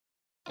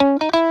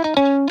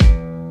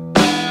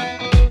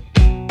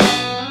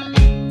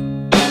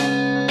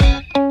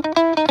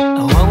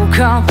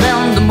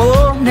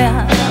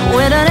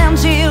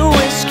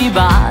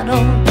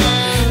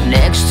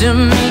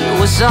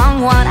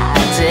someone I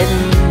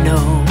didn't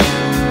know.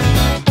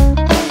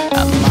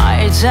 I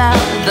might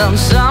have done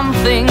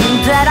something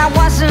that I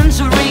wasn't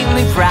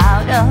really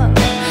proud of.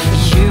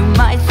 You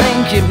might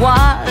think it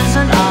was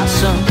an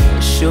awesome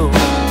show.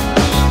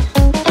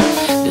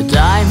 The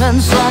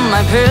diamonds on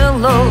my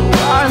pillow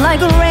are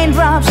like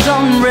raindrops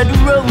on red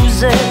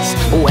roses.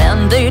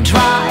 When they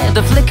try,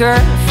 the flicker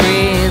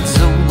fades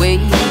away.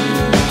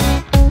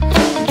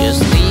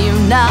 Just leave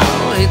now,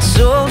 it's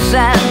so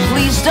sad.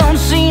 Please don't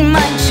see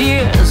my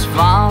tears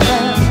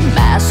falling.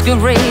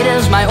 Masquerade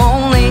is my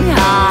only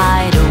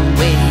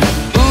hideaway.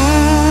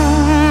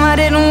 I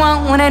didn't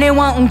want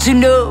anyone to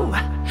know.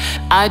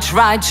 I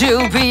tried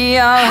to be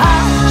a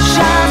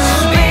hot-shot,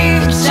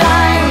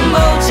 big-time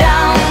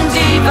Motown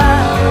diva.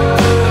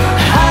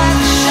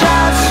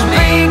 Hot-shot,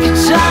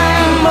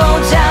 big-time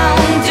Motown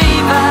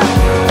diva.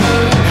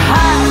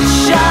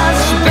 Hot-shot,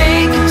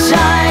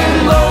 big-time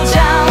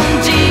Motown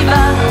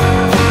diva.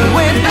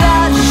 With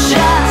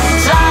bloodshot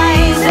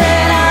eyes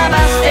and a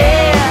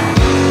bastille.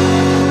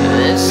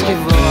 Whiskey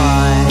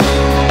boy.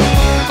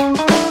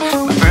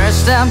 My first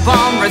step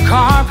on red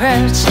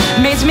carpet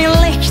made me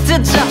lick the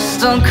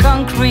dust on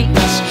concrete.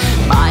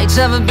 Might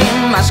have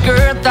been my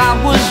skirt that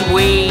was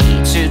way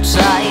too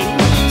tight.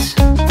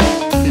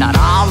 Not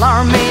all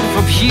are made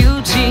for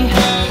beauty,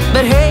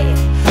 but hey,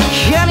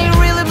 can you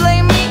really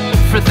blame me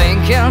for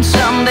thinking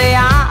someday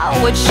I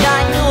would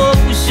shine oh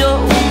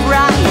so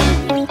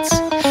bright?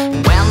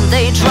 When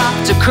they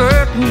dropped the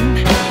curtain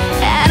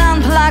and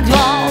unplugged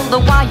all the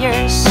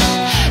wires,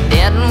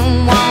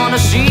 didn't want to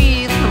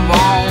see the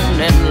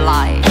morning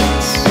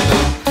lights.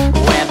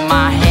 With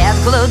my head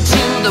glued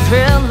to the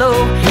pillow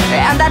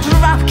and that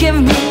drop gave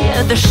me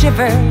the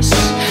shivers.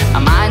 My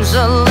mind's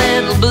a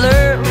little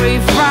blurry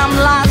from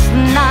last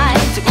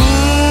night.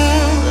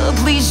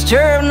 Please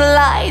turn the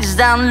lights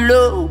down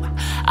low.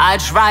 I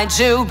tried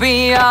to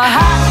be a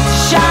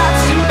hot-shot,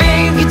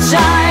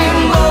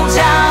 big-time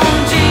Motown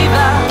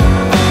diva.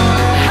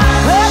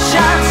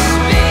 Hot-shot,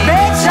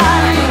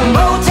 big-time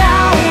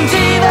Motown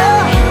diva.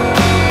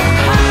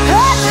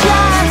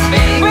 Hot-shot,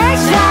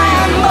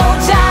 big-time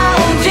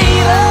Motown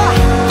diva.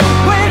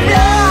 With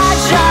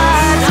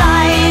bloodshot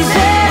eyes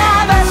and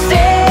a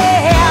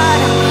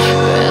bastille.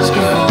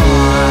 Whiskey boys.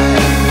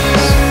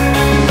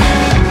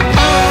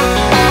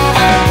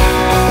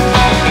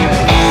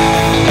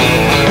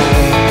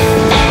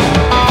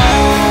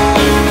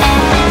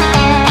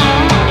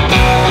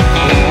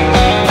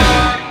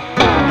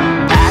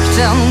 Back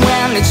then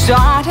when it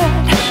started,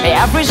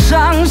 every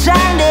song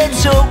sounded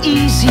so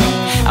easy.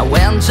 I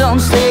went on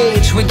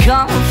stage with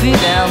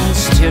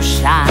confidence to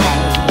shine.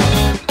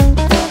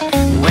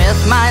 With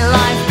my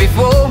life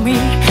before me,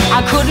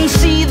 I couldn't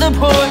see the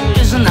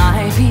poison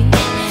ivy.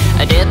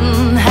 I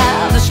didn't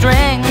have the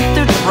strength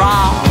to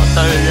draw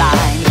the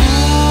line.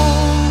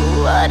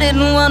 I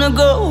didn't want to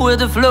go with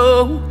the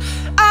flow.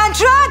 I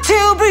tried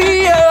to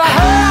be a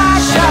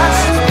hot-shot,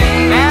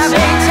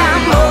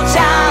 big-time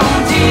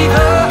Motown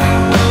diva.